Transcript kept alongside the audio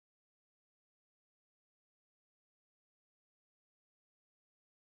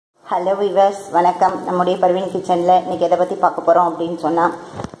Hello viewers, வணக்கம். நம்முடைய பர்வீன் கிச்சனில் இன்றைக்கி எதை பற்றி பார்க்க போகிறோம் அப்படின்னு சொன்னால்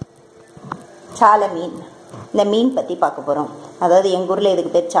சாலை மீன். இந்த மீன் பற்றி பார்க்க போகிறோம். அதாவது எங்கள் ஊரில்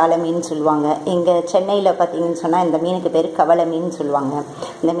இதுக்கு பேர் சாலை மீன் சொல்லுவாங்க. எங்கள் சென்னையில் பார்த்தீங்கன்னு சொன்னால் இந்த மீனுக்கு பேர் கவலை மீன் சொல்லுவாங்க.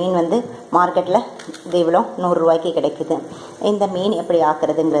 இந்த மீன் வந்து மார்க்கெட்டில் இது இவ்வளோ 100 ரூபாய்க்கு கிடைக்குது. இந்த மீன் எப்படி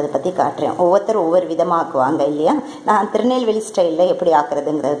ஆக்குறதுங்கிறத பற்றி காட்டுறேன். ஒவ்வொருத்தரும் ஒவ்வொரு விதமாக ஆக்குவாங்க இல்லையா. நான் திருநெல்வேலி ஸ்டைலில் எப்படி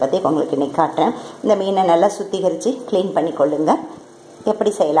ஆக்குறதுங்கிறத பற்றி உங்களுக்கு இன்றைக்கி காட்டுறேன். இந்த மீனை நல்லா சுத்திகரித்து க்ளீன் பண்ணி கொள்ளுங்கள்.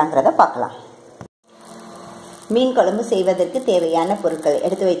 எப்படி செய்யலாங்கிறத பார்க்கலாம். மீன் குழம்பு செய்வதற்கு தேவையான பொருட்கள்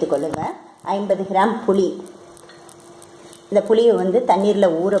எடுத்து வைத்துக் கொள்ளுங்கள். 50 கிராம் புளி. இந்த புளியை வந்து தண்ணீரில்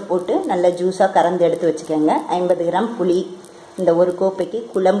ஊற போட்டு நல்லா ஜூஸாக கறந்து எடுத்து வச்சுக்கோங்க. 50 கிராம் புளி. இந்த ஒரு கோப்பைக்கு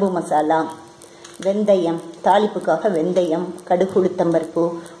குழம்பு மசாலா, வெந்தயம், தாளிப்புக்காக வெந்தயம், கடுகு உளுத்தம்பருப்பு,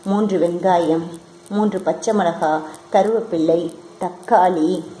 3 வெங்காயம், 3 பச்சை மிளகாய், கருவேப்பிள்ளை, தக்காளி,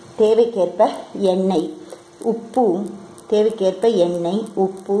 தேவைக்கேற்ப எண்ணெய், உப்பு, தேவைக்கேற்ப எண்ணெய்,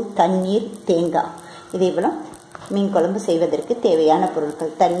 உப்பு, தண்ணீர், தேங்காய். இதே போல் மீன் குழம்பு செய்வதற்கு தேவையான பொருட்கள்.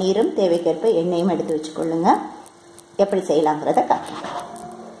 தண்ணீரும் தேவைக்கேற்ப எண்ணெயும் எடுத்து வச்சுக்கொள்ளுங்க. எப்படி செய்யலாங்கிறத காட்டுறேன்.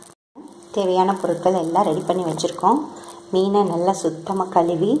 தேவையான பொருட்கள் எல்லாம் ரெடி பண்ணி வச்சுருக்கோம். மீனை நல்லா சுத்தமாக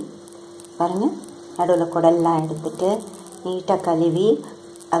கழுவி பாருங்கள், நடுவில் குடல்லாம் எடுத்துட்டு நீட்டாக கழுவி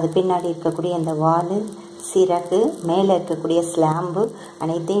அது பின்னாடி இருக்கக்கூடிய அந்த வால், சிறகு, மேலே இருக்கக்கூடிய ஸ்லாம்பு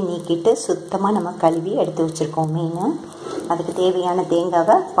அனைத்தையும் நீக்கிட்டு சுத்தமாக நம்ம கழுவி எடுத்து வச்சுருக்கோம் மீன். அதுக்கு தேவையான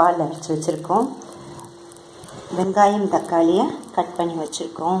தேங்காவை பால் அரைச்சி வச்சுருக்கோம். வெங்காயம், தக்காளியை கட் பண்ணி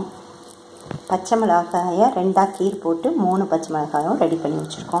வச்சுருக்கோம். பச்சை மிளகாயை 2ஆக கீர் போட்டு 3 பச்சை மிளகாயும் ரெடி பண்ணி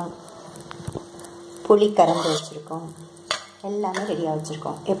வச்சுருக்கோம். புளி கறந்து வச்சுருக்கோம். எல்லாமே ரெடியாக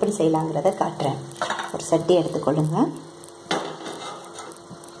வச்சுருக்கோம். எப்படி செய்யலாங்கிறத காட்டுறேன். ஒரு சட்டி எடுத்துக்கொள்ளுங்க.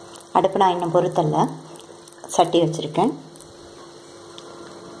 அடுப்பு நான் இன்னும் பொறுத்தல்ல, சட்டி வச்சுருக்கேன்.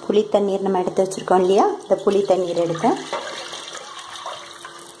 புளி தண்ணீர் நம்ம எடுத்து வச்சுருக்கோம் இல்லையா, இந்த புளி தண்ணீர் எடுத்து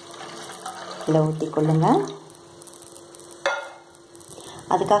இதில் ஊற்றிக்கொள்ளுங்க.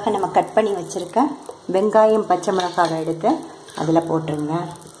 அதுக்காக நம்ம கட் பண்ணி வச்சுருக்க வெங்காயம், பச்சை மிளகாவை எடுத்து அதில் போட்டுருங்க.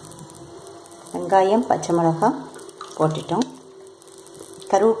 வெங்காயம், பச்சை மிளகாய் போட்டுட்டோம்.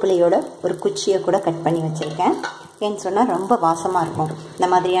 கருவேப்பிலையோட ஒரு குச்சியை கூட கட் பண்ணி வச்சுருக்கேன். ஏன்னு சொன்னால் ரொம்ப வாசமாக இருக்கும். இந்த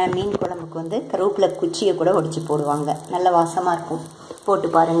மாதிரியான மீன் குழம்புக்கு வந்து கருவேப்பிலை குச்சியை கூட ஒடிச்சு போடுவாங்க. நல்ல வாசமாக இருக்கும். போட்டு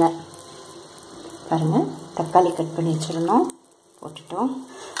பாருங்கள். பாருங்கள், தக்காளி கட் பண்ணி வச்சிடணும். போட்டுட்டோம்.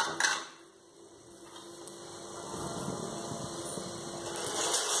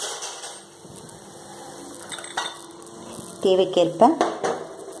 தேவைக்கேற்ப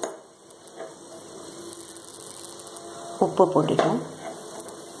உப்பு போட்டுட்டோம்.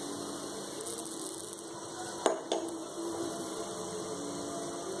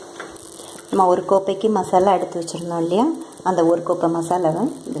 நம்ம ஒரு கோப்பைக்கு மசாலா எடுத்து வச்சிருந்தோம் இல்லையா, அந்த ஒரு கோப்பை மசாலாவை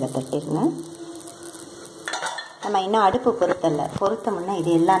இதில் தட்டிடுங்க. நம்ம இன்னும் அடுப்பு பொருத்தமுன்னா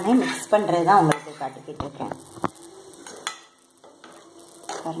இது எல்லாமே மிக்ஸ் பண்ணுறது தான் உங்களுக்கு காட்டிக்கிட்டு இருக்கேன்.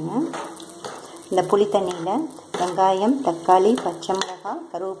 பாருங்கள், இந்த புளி தண்ணியில் வெங்காயம், தக்காளி, பச்சை மிளகாய்,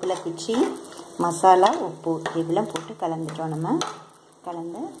 கருவேப்பிலை குச்சி, மசாலா, உப்பு இதெல்லாம் போட்டு கலந்துட்டோம். நம்ம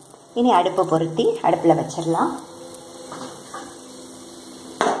கலந்து இனி அடுப்பை பொருத்தி அடுப்பில் வச்சிடலாம்.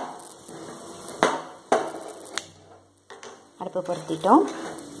 அடுப்பை பொருத்திட்டோம்.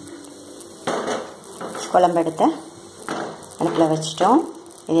 குழம்பெடுத்து அடுப்பில் வச்சிட்டோம்.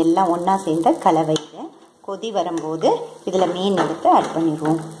 இதெல்லாம் ஒன்றா சேர்ந்த கலவையில் கொதி வரும்போது இதில் மீன் எடுத்து ஆட்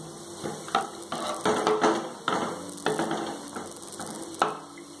பண்ணிடுவோம்.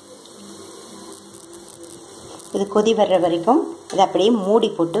 இது கொதி வர்ற வரைக்கும் இதை அப்படியே மூடி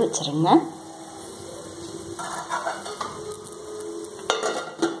போட்டு வச்சுருங்க.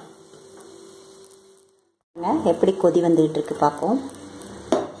 எப்படி கொதி வந்துக்கிட்டு இருக்கு பார்ப்போம்.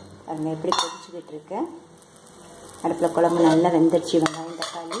 பாருங்க, எப்படி கொதிச்சுக்கிட்டு இருக்கு. அடுப்பில் குழம்பு நல்லா வெந்துருச்சு. வெங்காயம்,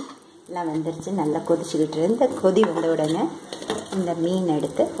 தக்காளி எல்லாம் வெந்துருச்சு. நல்லா கொதிச்சுக்கிட்டு இருக்கு. இந்த கொதி வந்த உடனே இந்த மீன்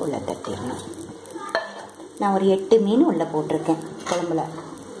எடுத்து உள்ளே தட்டிடணும். நான் ஒரு 8 மீன் உள்ளே போட்டிருக்கேன் குழம்புல.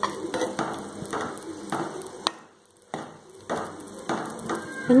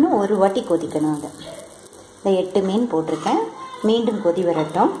 இன்னும் ஒரு வாட்டி கொதிக்கணும். அதை இந்த 8 மீன் போட்டிருக்கேன். மீண்டும் கொதி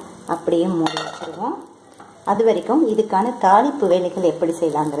வரட்டும். அப்படியே மூடி வச்சுருவோம். அது வரைக்கும் இதுக்கான தாளிப்பு வேலைகள் எப்படி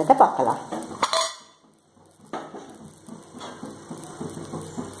செய்யலாங்கிறத பார்க்கலாம்.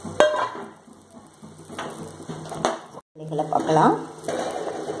 வேலைகளை பார்க்கலாம்.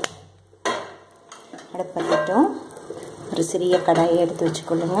 அடுப்பட்டும் ஒரு சிறிய கடாயை எடுத்து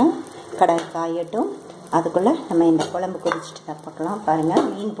வச்சுக்கொள்ளுங்க. கடாய் காயட்டும். அதுக்குள்ளே நம்ம இந்த குழம்பு கொதிச்சுட்டு தான் பார்க்கலாம். பாருங்கள்,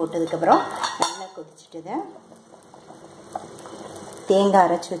 மீன் போட்டதுக்கப்புறம் நல்லா கொதிச்சுட்டுது. தேங்காய்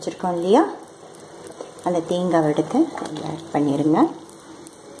அரைச்சி வச்சுருக்கோம் இல்லையா, அந்த தேங்காவை எடுத்து ஆட் பண்ணிடுங்க.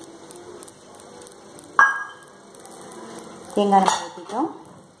 தேங்காய் ஊற்றிட்டோம்.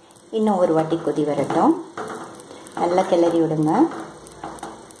 இன்னும் ஒரு வாட்டி கொதி வரட்டும். நல்லா கிளறி விடுங்க.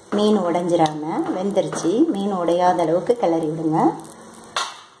 மீன் உடைஞ்சிராம வெந்துருச்சு. மீன் உடையாத அளவுக்கு கிளறி விடுங்க.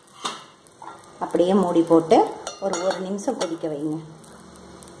 அப்படியே மூடி போட்டு ஒரு 1 நிமிஷம் கொதிக்க வைங்க.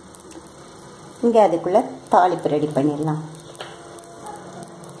 இங்கே அதுக்குள்ளே தாளிப்பு ரெடி பண்ணிடலாம்.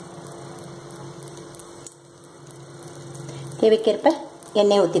 தேவைக்கேற்ப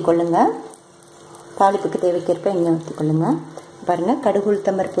எண்ணெய் ஊற்றிக்கொள்ளுங்க. தாளிப்புக்கு தேவைக்கேற்ப எண்ணெய் ஊற்றிக்கொள்ளுங்க. பாருங்கள், கடுகு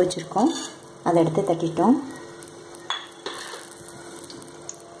உளுத்தம்பருப்பு வச்சுருக்கோம், அதை எடுத்து தட்டிட்டோம்.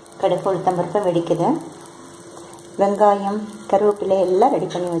 கடுகு உளுத்தம்பருப்பை வெடிக்குது. வெங்காயம் கருவேப்பிலை எல்லாம் ரெடி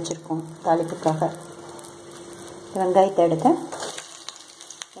பண்ணி வச்சுருக்கோம் தாளிப்புக்காக. வெங்காயத்தை எடுத்து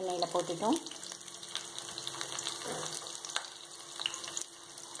எண்ணெயில் போட்டுட்டோம்.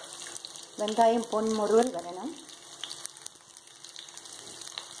 வெங்காயம் பொன்முறுவல் வரணும்.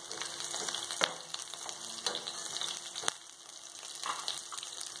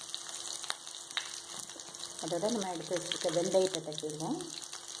 அதோட நம்ம எடுத்து வச்சுருக்க வெந்தயத்தை தட்டிடுவோம்.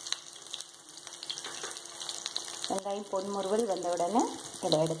 வெங்காயம் பொன்முறுவல் வந்த உடனே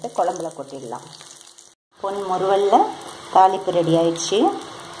இதை எடுத்து குழம்புல கொட்டிடலாம். பொன்முறுவலில் தாளிப்பு ரெடி ஆயிடுச்சு.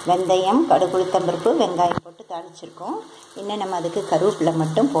 வெந்தயம், கடுகு உளுத்தம்பருப்பு, வெங்காயம் போட்டு தாளிச்சிருக்கோம். இன்னும் நம்ம அதுக்கு கருவேப்பிலை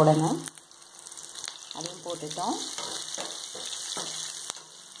மட்டும் போடணும். அதையும் போட்டுட்டோம்.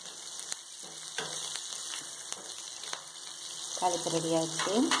 தாளிப்பு ரெடி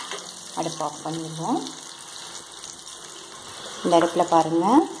ஆயிடுச்சு. அடுப்பு ஆஃப் பண்ணிடுவோம். இந்த அடுப்பில்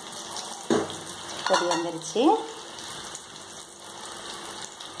பாருங்கள், கொதி வந்துருச்சு.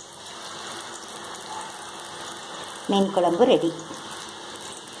 மீன் குழம்பு ரெடி.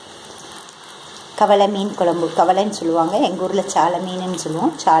 கவலை மீன் குழம்பு, கவலைன்னு சொல்லுவாங்க, எங்கள் ஊரில் சாலை மீனுன்னு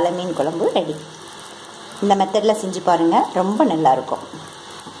சொல்லுவோம். சாலை மீன் குழம்பு ரெடி. இந்த மெத்தடில் செஞ்சு பாருங்கள், ரொம்ப நல்லாயிருக்கும்.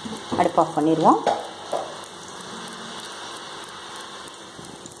 அடுப்பு ஆஃப் பண்ணிடுவோம்.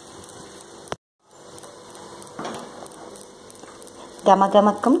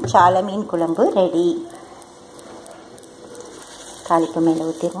 கமகமக்கும் சாலை மீன் குழம்பு ரெடி. தாளிப்பு மேலே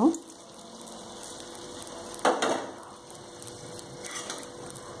ஊற்றிடுவோம்.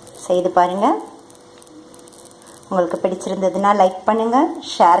 செய்து பாருங்கள். உங்களுக்கு பிடிச்சிருந்ததுன்னா லைக் பண்ணுங்கள்,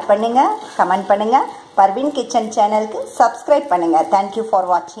 ஷேர் பண்ணுங்கள், கமெண்ட் பண்ணுங்கள். பர்வீன் கிச்சன் சேனலுக்கு சப்ஸ்கிரைப் பண்ணுங்கள். தேங்க்யூ ஃபார்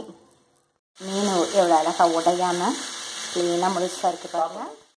வாட்சிங். மீன் எவ்வளோ அழகாக உடையாமல் க்ளீனாக முழுசாக இருக்குது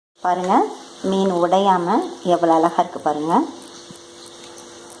பாருங்கள். பாருங்கள், மீன் உடையாமல் எவ்வளோ அழகாக இருக்குது பாருங்கள்.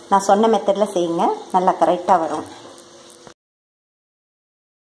 நான் சொன்ன மெத்தடில் செய்யுங்க, நல்லா கரெக்டாக வரும்.